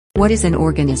What is an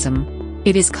organism?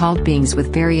 It is called beings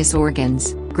with various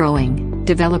organs, growing,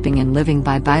 developing and living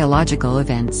by biological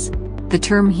events. The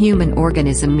term human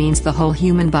organism means the whole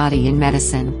human body in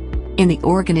medicine. In the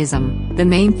organism, the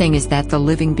main thing is that the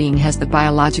living being has the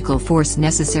biological force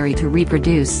necessary to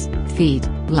reproduce, feed,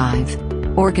 live.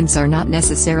 Organs are not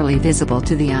necessarily visible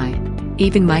to the eye.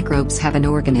 Even microbes have an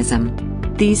organism.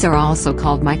 These are also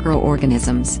called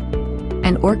microorganisms.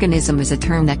 An organism is a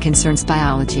term that concerns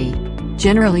biology.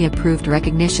 Generally approved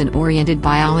recognition-oriented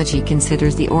biology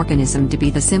considers the organism to be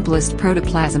the simplest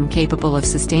protoplasm capable of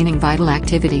sustaining vital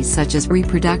activities such as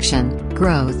reproduction,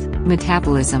 growth,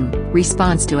 metabolism,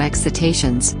 response to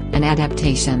excitations, and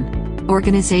adaptation.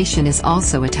 Organization is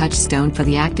also a touchstone for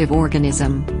the active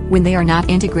organism. When they are not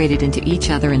integrated into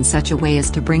each other in such a way as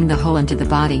to bring the whole into the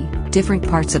body, different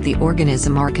parts of the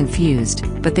organism are confused,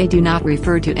 but they do not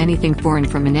refer to anything foreign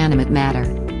from inanimate matter.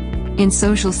 In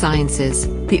social sciences,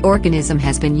 the organism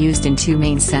has been used in two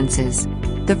main senses.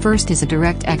 The first is a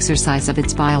direct exercise of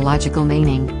its biological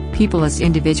meaning, people as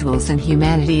individuals and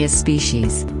humanity as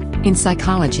species. In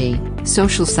psychology,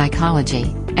 social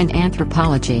psychology, and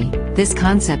anthropology, this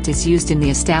concept is used in the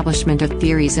establishment of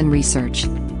theories and research.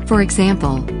 For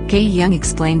example, K. Jung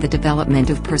explained the development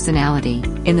of personality.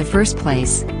 In the first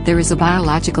place, there is a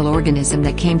biological organism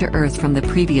that came to Earth from the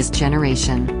previous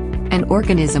generation. An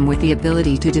organism with the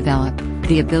ability to develop,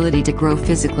 the ability to grow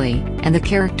physically, and the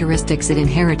characteristics it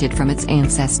inherited from its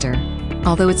ancestor.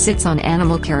 Although it sits on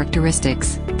animal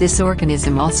characteristics, this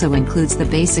organism also includes the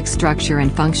basic structure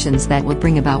and functions that will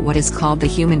bring about what is called the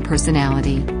human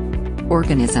personality.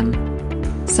 Organism.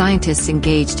 Scientists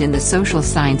engaged in the social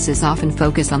sciences often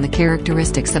focus on the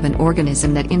characteristics of an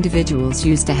organism that individuals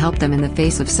use to help them in the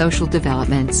face of social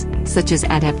developments, such as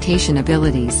adaptation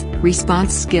abilities,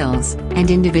 response skills, and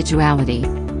individuality.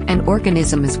 An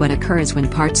organism is what occurs when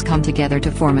parts come together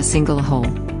to form a single whole.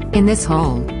 In this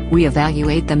whole, we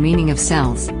evaluate the meaning of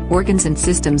cells, organs and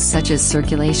systems such as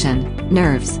circulation,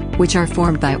 nerves, which are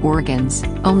formed by organs,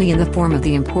 only in the form of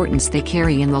the importance they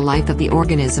carry in the life of the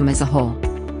organism as a whole.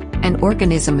 An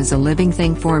organism is a living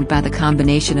thing formed by the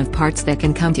combination of parts that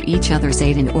can come to each other's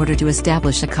aid in order to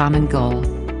establish a common goal.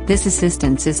 This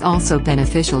assistance is also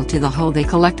beneficial to the whole they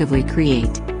collectively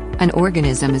create. An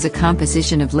organism is a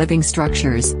composition of living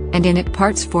structures, and in it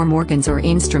parts form organs or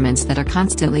instruments that are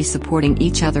constantly supporting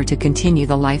each other to continue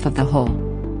the life of the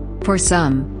whole. For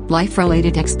some,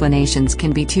 life-related explanations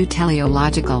can be too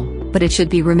teleological, but it should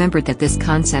be remembered that this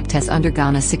concept has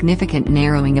undergone a significant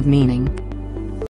narrowing of meaning.